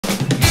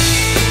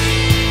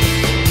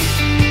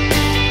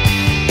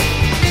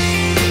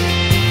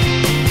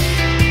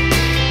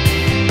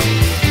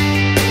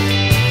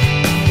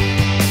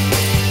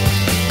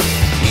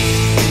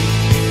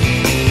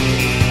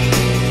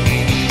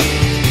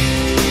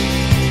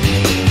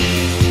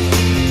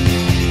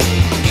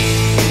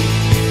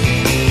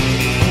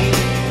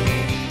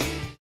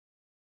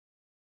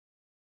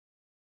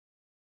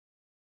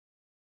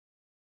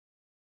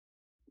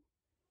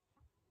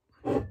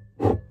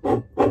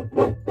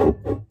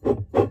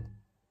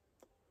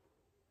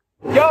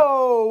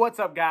What's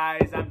up,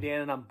 guys? I'm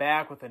Dan, and I'm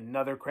back with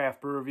another craft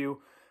brew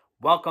review.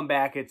 Welcome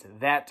back. It's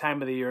that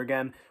time of the year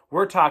again.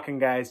 We're talking,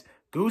 guys,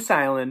 Goose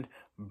Island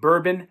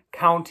Bourbon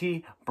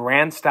County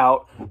Brand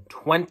Stout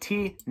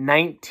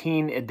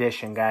 2019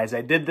 edition, guys.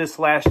 I did this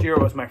last year.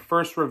 It was my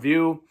first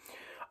review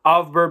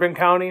of Bourbon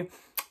County.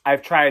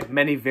 I've tried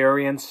many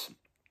variants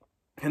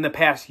in the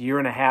past year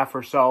and a half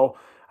or so,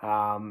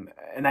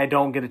 and I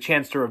don't get a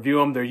chance to review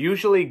them. They're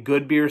usually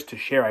good beers to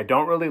share. I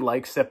don't really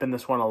like sipping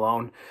this one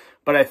alone.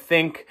 But I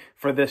think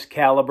for this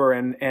caliber,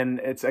 and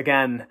it's,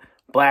 again,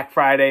 Black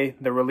Friday,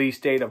 the release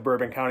date of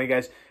Bourbon County,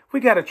 guys, we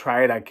got to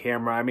try it on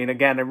camera. I mean,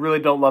 again, I really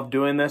don't love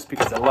doing this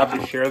because I love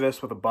to share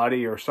this with a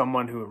buddy or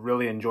someone who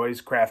really enjoys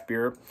craft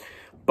beer.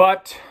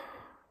 But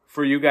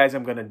for you guys,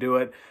 I'm going to do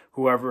it,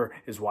 whoever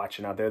is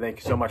watching out there. Thank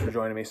you so much for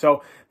joining me.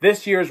 So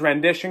this year's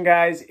rendition,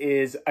 guys,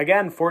 is,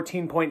 again,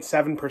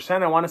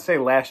 14.7%. I want to say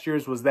last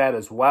year's was that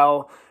as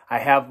well. I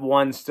have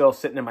one still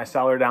sitting in my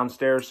cellar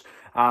downstairs.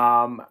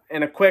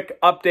 In a quick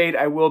update,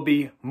 I will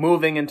be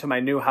moving into my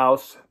new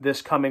house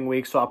this coming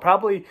week. So I'll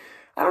probably,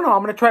 I don't know,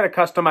 I'm going to try to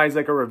customize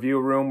like a review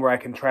room where I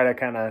can try to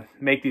kind of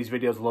make these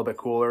videos a little bit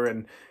cooler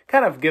and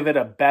kind of give it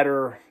a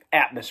better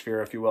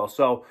atmosphere, if you will.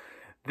 So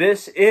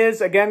this is,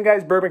 again,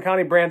 guys, Bourbon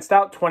County Brand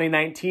Stout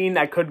 2019.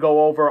 I could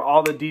go over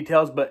all the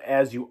details, but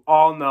as you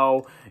all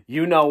know,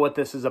 you know what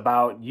this is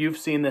about. You've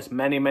seen this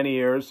many, many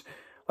years.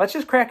 Let's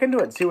just crack into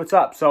it and see what's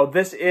up. So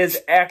this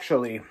is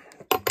actually,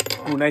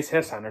 ooh, nice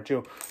hiss on her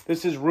too.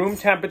 This is room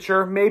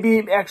temperature.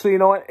 Maybe, actually, you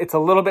know what? It's a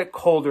little bit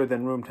colder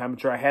than room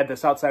temperature. I had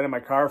this outside of my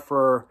car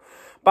for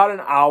about an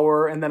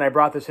hour, and then I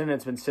brought this in, and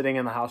it's been sitting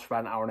in the house for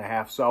about an hour and a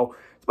half. So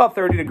it's about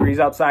 30 degrees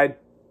outside.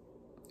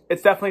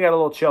 It's definitely got a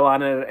little chill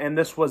on it, and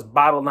this was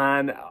bottled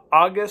on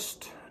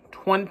August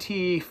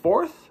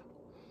 24th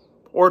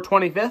or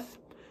 25th.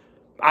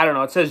 I don't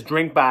know. It says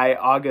drink by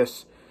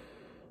August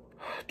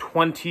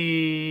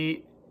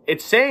 20.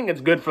 It's saying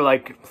it's good for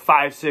like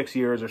 5-6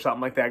 years or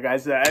something like that,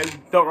 guys. I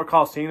don't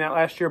recall seeing that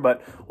last year,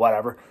 but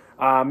whatever.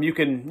 You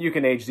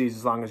can age these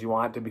as long as you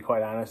want, to be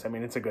quite honest. I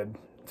mean, it's a good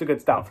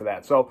stout for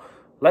that. So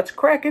let's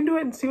crack into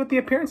it and see what the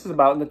appearance is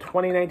about in the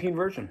 2019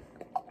 version.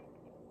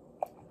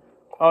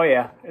 Oh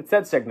yeah, it's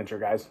that signature,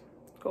 guys.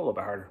 Go a little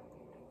bit harder.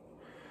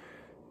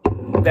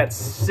 That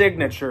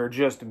signature,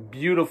 just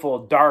beautiful,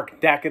 dark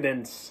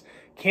decadence.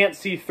 Can't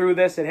see through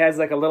this. It has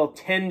like a little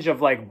tinge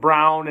of like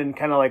brown and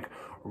kind of like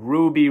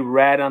ruby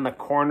red on the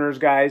corners,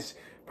 guys.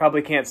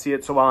 Probably can't see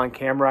it so well on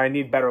camera. I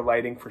need better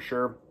lighting for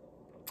sure.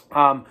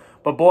 But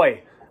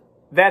boy,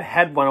 that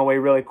head went away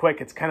really quick.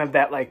 It's kind of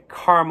that like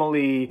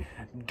caramely,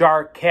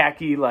 dark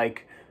khaki,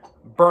 like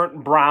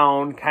burnt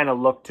brown kind of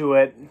look to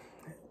it.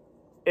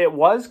 It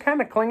was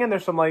kind of clinging.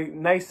 There's some like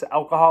nice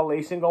alcohol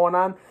lacing going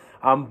on.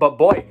 But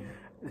boy,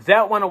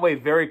 that went away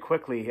very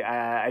quickly.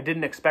 I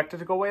didn't expect it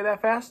to go away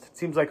that fast. It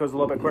seems like it was a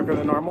little bit quicker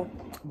than normal.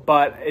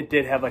 But it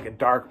did have like a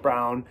dark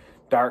brown,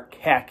 dark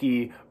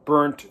khaki,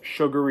 burnt,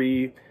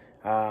 sugary,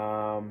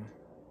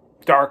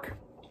 dark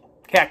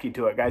khaki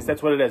to it, guys.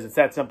 That's what it is. It's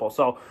that simple.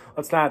 So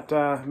let's not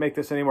make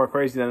this any more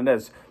crazy than it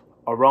is.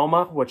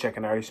 Aroma, which I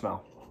can already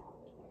smell.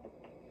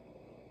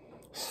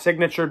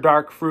 Signature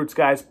dark fruits,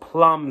 guys.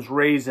 Plums,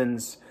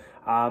 raisins,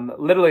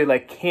 literally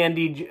like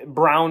candied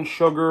brown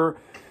sugar,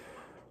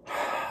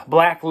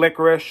 black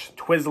licorice,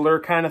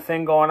 Twizzler kind of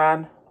thing going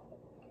on.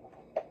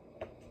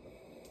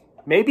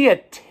 Maybe a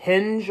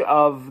tinge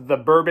of the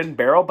bourbon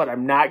barrel, but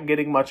I'm not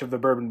getting much of the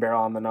bourbon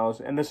barrel on the nose.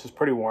 And this is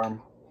pretty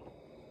warm.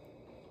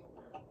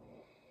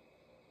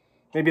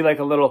 Maybe like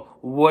a little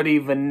woody,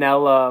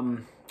 vanilla,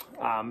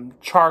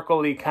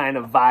 charcoaly kind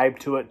of vibe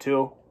to it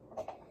too.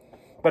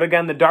 But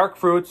again, the dark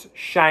fruits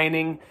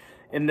shining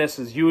in this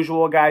as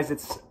usual, guys.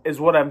 Is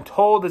what I'm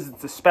told is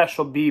it's a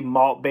special B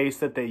malt base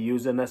that they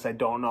use in this. I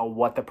don't know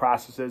what the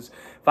process is.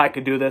 If I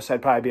could do this,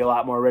 I'd probably be a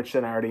lot more rich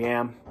than I already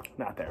am.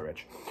 Not that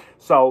rich.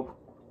 So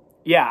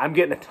yeah, I'm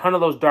getting a ton of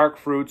those dark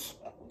fruits,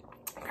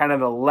 kind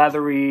of a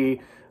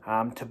leathery,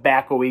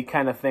 tobacco-y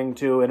kind of thing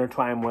too,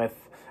 intertwined with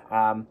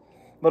a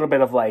little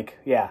bit of like,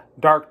 yeah,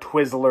 dark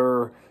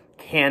Twizzler,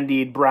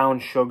 candied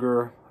brown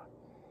sugar.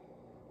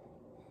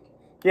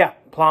 Yeah,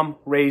 plum,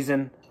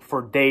 raisin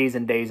for days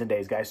and days and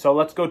days, guys. So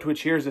let's go to a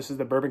cheers. This is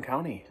the Bourbon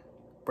County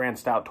Brand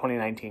Stout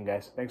 2019,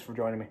 guys. Thanks for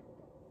joining me.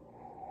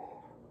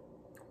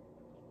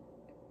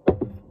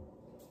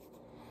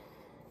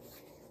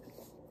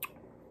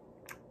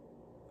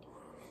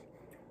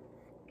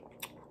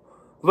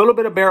 A little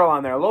bit of barrel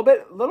on there. A little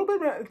bit,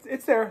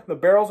 it's there. The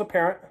barrel's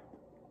apparent.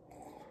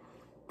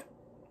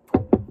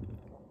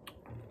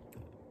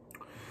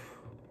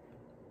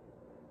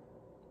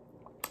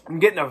 I'm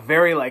getting a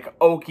very like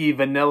oaky,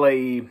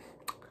 vanilla-y,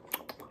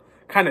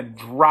 kind of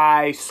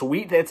dry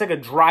sweet. It's like a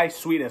dry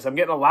sweetness. I'm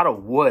getting a lot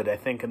of wood, I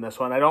think, in this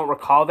one. I don't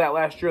recall that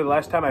last year. The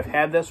last time I've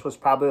had this was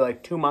probably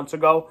like 2 months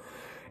ago,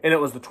 and it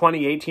was the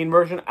 2018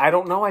 version. I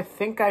don't know. I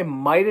think I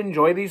might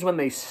enjoy these when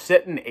they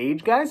sit and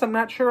age, guys. I'm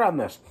not sure on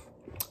this.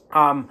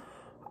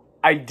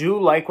 I do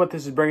like what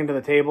this is bringing to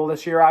the table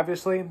this year,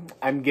 obviously.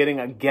 I'm getting,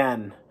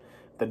 again,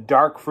 the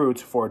dark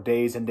fruits for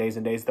days and days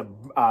and days. The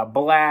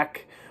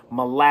black,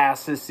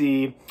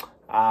 molassesy,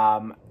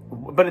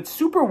 But it's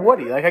super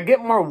woody. Like, I get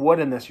more wood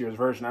in this year's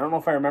version. I don't know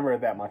if I remember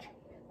it that much.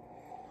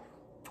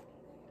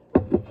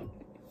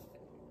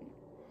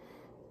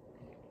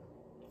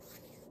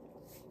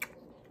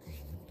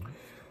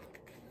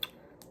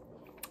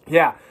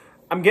 Yeah,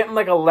 I'm getting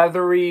like a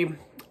leathery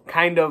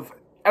kind of...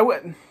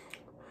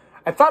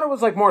 I thought it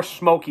was like more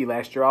smoky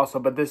last year also,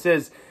 but this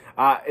is...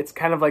 it's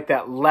kind of like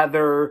that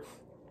leather,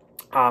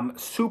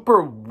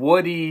 super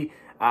woody...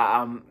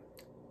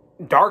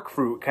 dark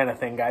fruit kind of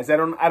thing, guys. I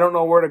don't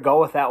know where to go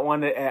with that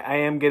one. I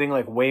am getting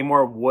like way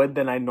more wood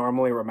than I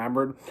normally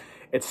remembered.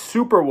 It's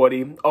super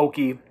woody,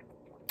 oaky,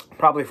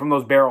 probably from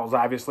those barrels,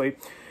 obviously.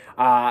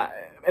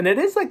 And it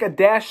is like a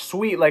dash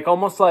sweet, like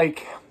almost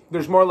like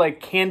there's more like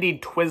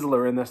candied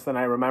Twizzler in this than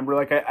I remember.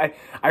 Like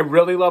I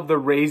really love the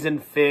raisin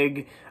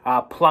fig,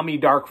 plummy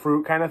dark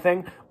fruit kind of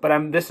thing,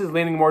 but this is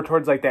leaning more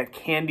towards like that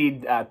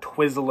candied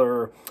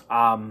Twizzler.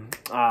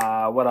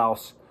 What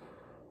else?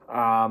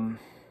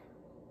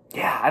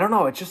 Yeah, I don't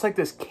know. It's just like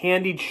this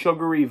candied,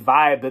 sugary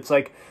vibe that's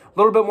like a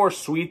little bit more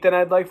sweet than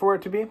I'd like for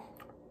it to be.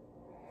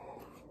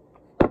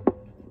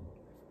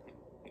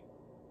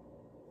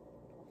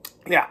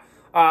 Yeah.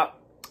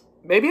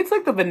 Maybe it's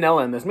like the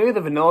vanilla in this. Maybe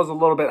the vanilla is a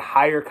little bit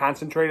higher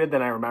concentrated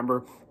than I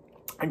remember.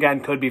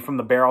 Again, could be from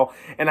the barrel.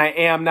 And I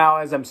am now,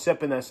 as I'm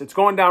sipping this, it's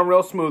going down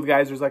real smooth,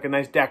 guys. There's like a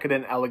nice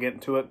decadent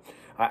elegance to it.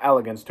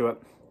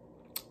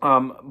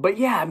 But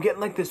yeah, I'm getting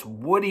like this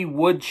woody,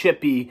 wood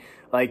chippy,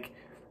 like...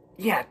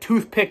 yeah,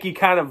 toothpicky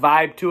kind of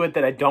vibe to it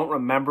that I don't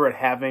remember it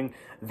having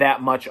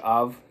that much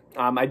of.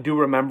 I do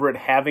remember it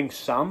having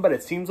some, but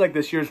it seems like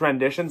this year's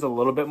rendition's a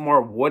little bit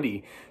more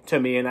woody to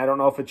me, and I don't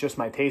know if it's just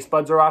my taste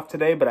buds are off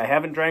today, but I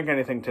haven't drank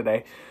anything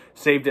today.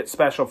 Saved it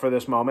special for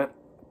this moment.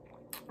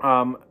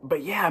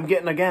 But yeah, I'm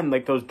getting, again,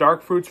 like those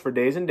dark fruits for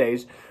days and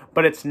days,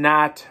 but it's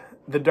not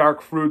the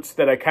dark fruits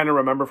that I kind of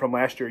remember from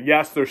last year.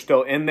 Yes, they're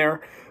still in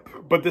there,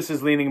 but this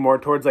is leaning more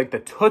towards like the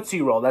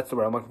Tootsie Roll. That's the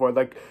word I'm looking for.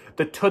 Like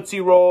the Tootsie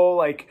Roll,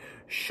 like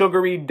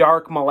sugary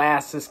dark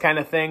molasses kind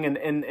of thing,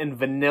 and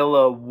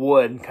vanilla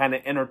wood kind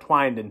of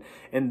intertwined.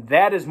 And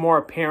that is more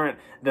apparent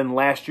than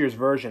last year's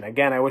version.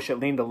 Again, I wish it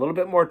leaned a little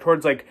bit more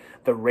towards like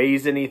the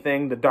raisiny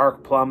thing, the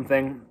dark plum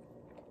thing.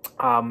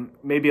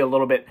 Maybe a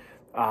little bit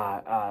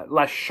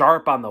less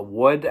sharp on the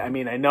wood. I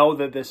mean, I know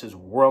that this is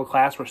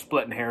world-class. We're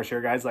splitting hairs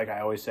here, guys. Like I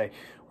always say,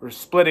 we're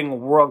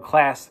splitting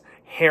world-class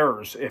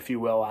hairs, if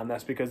you will, on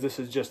this, because this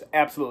is just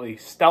absolutely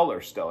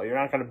stellar still. You're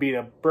not going to beat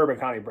a Bourbon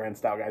County brand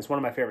stout, guys. One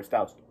of my favorite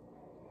stouts.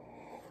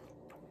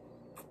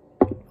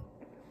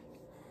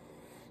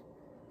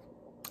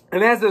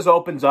 And as this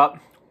opens up,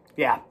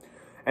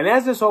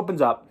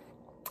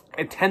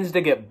 it tends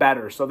to get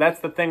better. So that's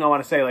the thing I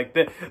want to say. Like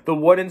the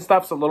wooden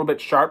stuff's a little bit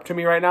sharp to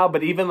me right now,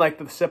 but even like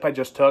the sip I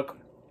just took,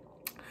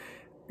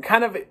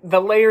 kind of the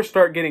layers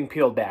start getting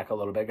peeled back a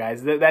little bit,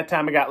 guys. That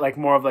time I got like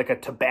more of like a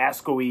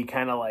Tabasco-y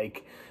kind of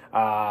like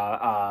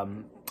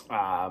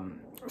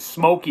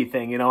smoky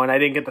thing, you know, and I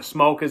didn't get the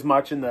smoke as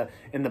much in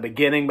the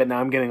beginning, but now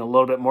I'm getting a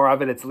little bit more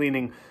of it. It's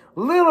leaning a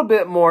little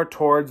bit more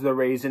towards the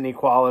raisin-y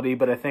quality,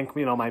 but I think,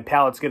 you know, my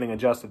palate's getting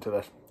adjusted to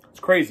this.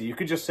 It's crazy. You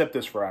could just sip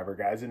this forever,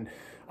 guys. And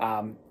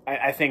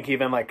I think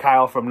even like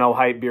Kyle from No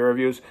Hype Beer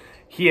Reviews,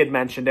 he had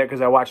mentioned it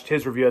because I watched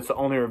his review. It's the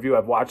only review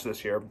I've watched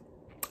this year.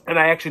 And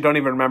I actually don't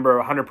even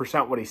remember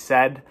 100% what he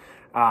said.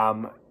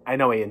 I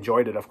know he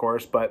enjoyed it, of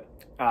course, but,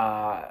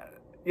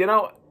 you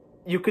know,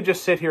 you could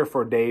just sit here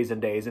for days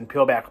and days and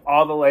peel back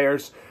all the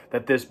layers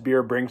that this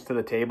beer brings to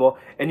the table,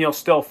 and you'll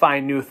still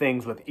find new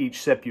things with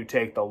each sip you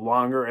take the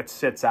longer it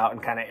sits out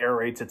and kind of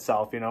aerates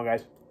itself, you know,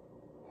 guys?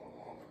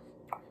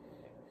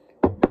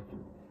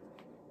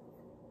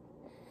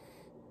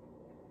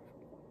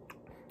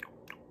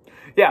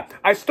 Yeah,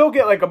 I still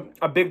get like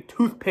a big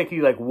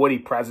toothpicky, like woody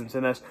presence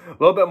in this. A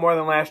little bit more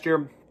than last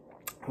year.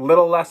 A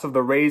little less of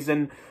the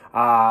raisin,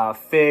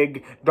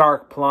 fig,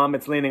 dark plum.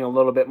 It's leaning a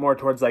little bit more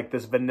towards like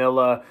this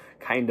vanilla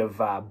kind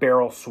of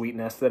barrel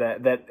sweetness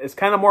that is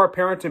kind of more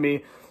apparent to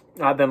me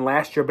than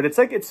last year. But it's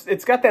like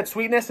it's got that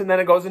sweetness, and then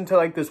it goes into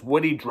like this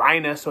woody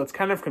dryness. So it's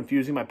kind of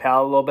confusing my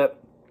palate a little bit.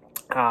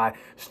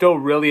 Still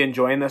really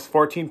enjoying this.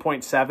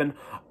 14.7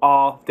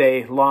 all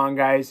day long,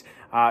 guys.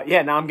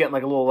 Yeah, now I'm getting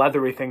like a little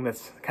leathery thing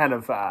that's kind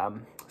of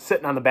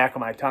sitting on the back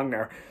of my tongue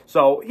there.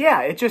 So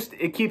yeah,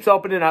 it keeps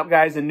opening up,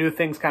 guys, and new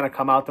things kind of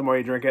come out the more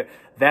you drink it.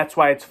 That's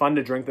why it's fun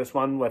to drink this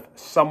one with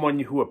someone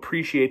who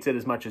appreciates it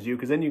as much as you,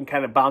 because then you can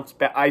kind of bounce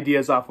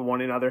ideas off of one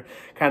another,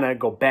 kind of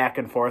go back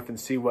and forth and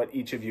see what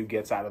each of you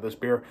gets out of this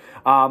beer.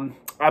 I'm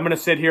going to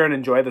sit here and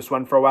enjoy this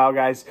one for a while,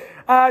 guys.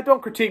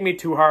 Don't critique me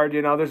too hard.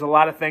 You know, there's a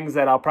lot of things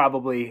that I'll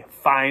probably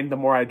find the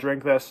more I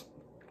drink this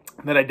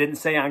that I didn't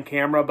say on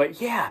camera,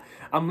 but yeah,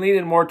 I'm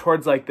leaning more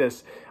towards like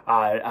this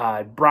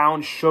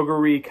brown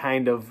sugary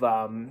kind of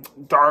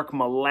dark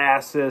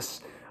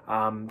molasses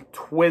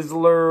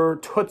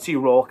Twizzler Tootsie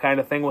Roll kind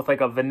of thing with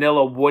like a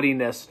vanilla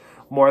woodiness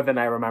more than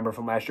I remember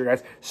from last year,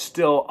 guys.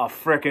 Still a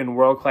freaking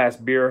world-class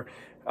beer.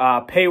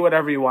 Pay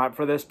whatever you want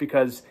for this,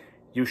 because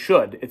you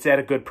should. It's at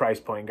a good price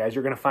point, guys.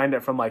 You're going to find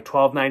it from like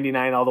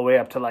 $12.99 all the way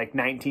up to like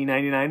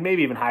 $19.99,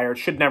 maybe even higher. It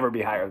should never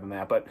be higher than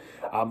that, but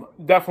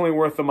definitely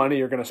worth the money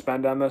you're going to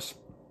spend on this.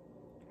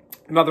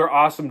 Another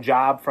awesome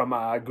job from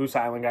Goose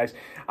Island, guys.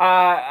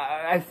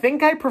 I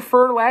think I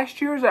prefer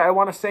last year's. I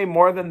want to say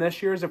more than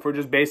this year's if we're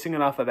just basing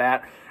it off of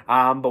that.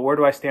 But where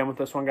do I stand with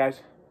this one,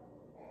 guys?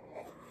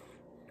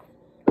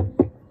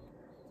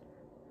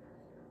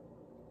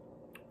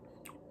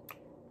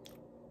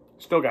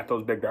 Still got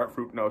those big dark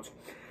fruit notes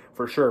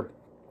for sure.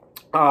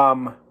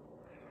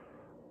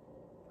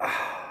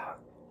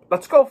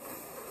 Let's go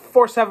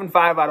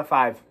 4.75 out of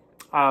 5.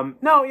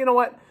 No, you know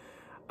what?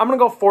 I'm going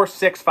to go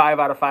 4.65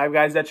 out of 5,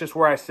 guys. That's just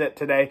where I sit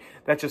today.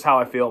 That's just how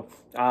I feel.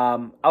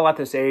 I'll let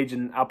this age,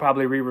 and I'll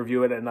probably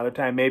re-review it at another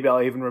time. Maybe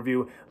I'll even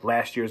review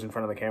last year's in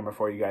front of the camera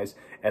for you guys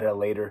at a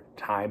later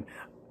time.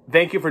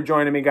 Thank you for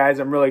joining me, guys.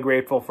 I'm really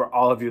grateful for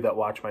all of you that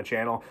watch my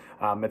channel.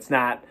 It's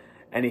not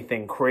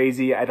anything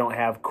crazy. I don't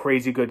have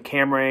crazy good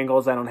camera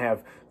angles. I don't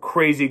have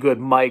crazy good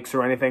mics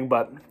or anything,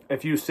 but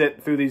if you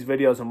sit through these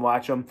videos and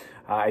watch them,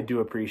 I do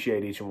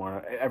appreciate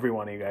every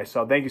one of you guys.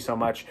 So thank you so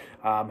much.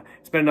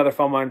 It's been another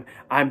fun one.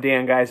 I'm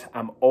Dan, guys.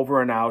 I'm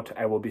over and out.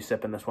 I will be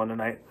sipping this one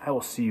tonight. I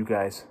will see you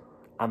guys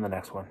on the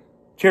next one.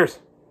 Cheers.